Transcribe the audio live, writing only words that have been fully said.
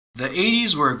The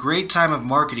 80s were a great time of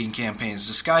marketing campaigns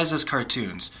disguised as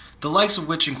cartoons, the likes of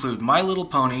which include My Little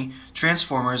Pony,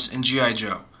 Transformers, and G.I.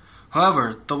 Joe.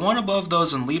 However, the one above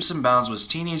those in leaps and bounds was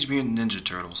Teenage Mutant Ninja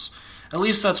Turtles. At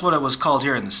least that's what it was called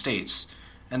here in the States.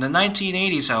 In the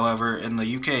 1980s, however, in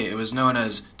the UK, it was known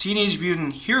as Teenage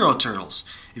Mutant Hero Turtles.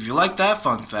 If you like that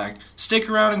fun fact, stick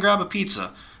around and grab a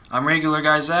pizza. I'm regular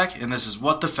Guy Zac, and this is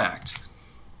What the Fact.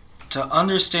 To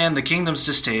understand the kingdom's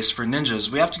distaste for ninjas,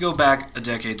 we have to go back a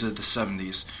decade to the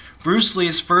 70s. Bruce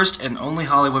Lee's first and only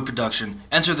Hollywood production,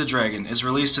 Enter the Dragon, is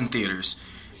released in theaters.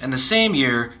 In the same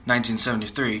year,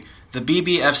 1973, the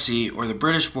BBFC, or the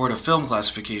British Board of Film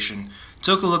Classification,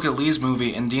 took a look at Lee's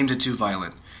movie and deemed it too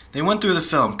violent. They went through the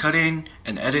film, cutting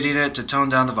and editing it to tone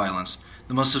down the violence.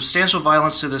 The most substantial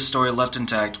violence to this story left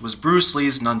intact was Bruce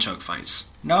Lee's nunchuck fights.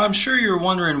 Now I'm sure you're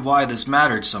wondering why this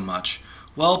mattered so much.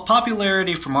 Well,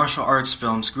 popularity for martial arts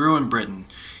films grew in Britain.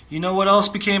 You know what else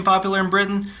became popular in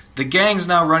Britain? The gangs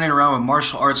now running around with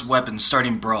martial arts weapons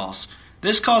starting brawls.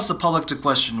 This caused the public to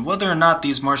question whether or not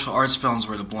these martial arts films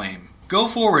were to blame. Go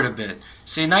forward a bit,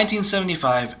 say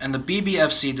 1975, and the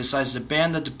BBFC decides to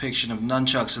ban the depiction of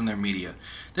nunchucks in their media.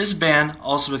 This ban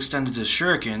also extended to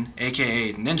shuriken,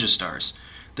 aka ninja stars.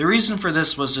 The reason for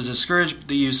this was to discourage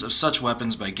the use of such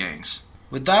weapons by gangs.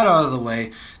 With that out of the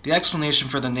way, the explanation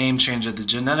for the name change of the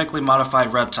genetically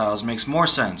modified reptiles makes more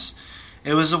sense.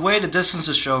 It was a way to distance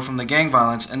the show from the gang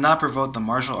violence and not promote the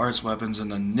martial arts weapons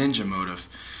and the ninja motive.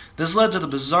 This led to the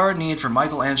bizarre need for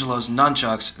Michelangelo's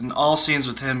nunchucks in all scenes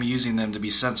with him using them to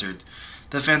be censored.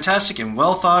 The fantastic and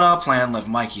well thought out plan left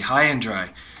Mikey high and dry.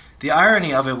 The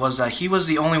irony of it was that he was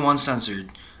the only one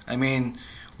censored. I mean,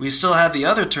 we still had the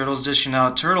other turtles dishing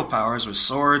out turtle powers with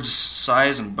swords,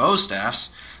 scythes, and bow staffs.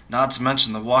 Not to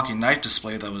mention the walking knife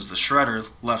display that was the Shredder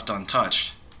left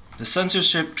untouched. The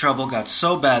censorship trouble got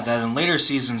so bad that in later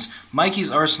seasons,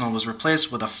 Mikey's arsenal was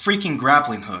replaced with a freaking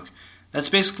grappling hook. That's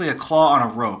basically a claw on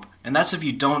a rope, and that's if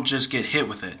you don't just get hit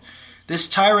with it. This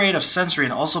tirade of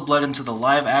censoring also bled into the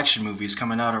live-action movies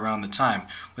coming out around the time,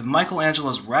 with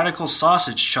Michelangelo's radical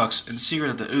sausage chucks and Secret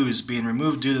of the Ooze being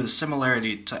removed due to the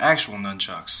similarity to actual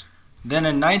nunchucks. Then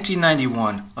in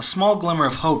 1991, a small glimmer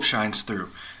of hope shines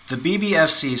through. The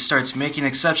BBFC starts making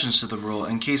exceptions to the rule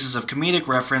in cases of comedic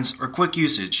reference or quick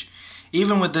usage.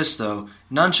 Even with this though,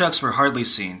 nunchucks were hardly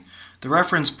seen. The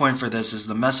reference point for this is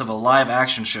the mess of a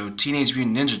live-action show, Teenage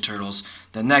Mutant Ninja Turtles,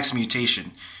 The Next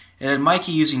Mutation. It had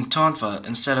Mikey using tonfa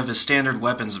instead of his standard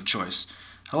weapons of choice.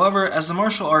 However, as the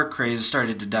martial art craze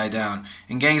started to die down,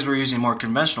 and gangs were using more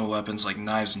conventional weapons like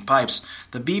knives and pipes,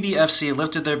 the BBFC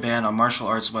lifted their ban on martial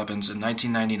arts weapons in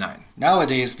 1999.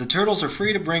 Nowadays, the Turtles are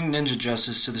free to bring ninja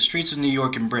justice to the streets of New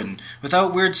York and Britain,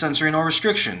 without weird censoring or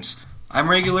restrictions. I'm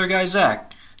regular Guy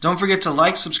Zac. Don't forget to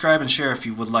like, subscribe, and share if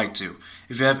you would like to.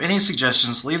 If you have any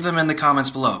suggestions, leave them in the comments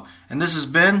below. And this has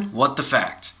been What the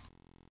Fact.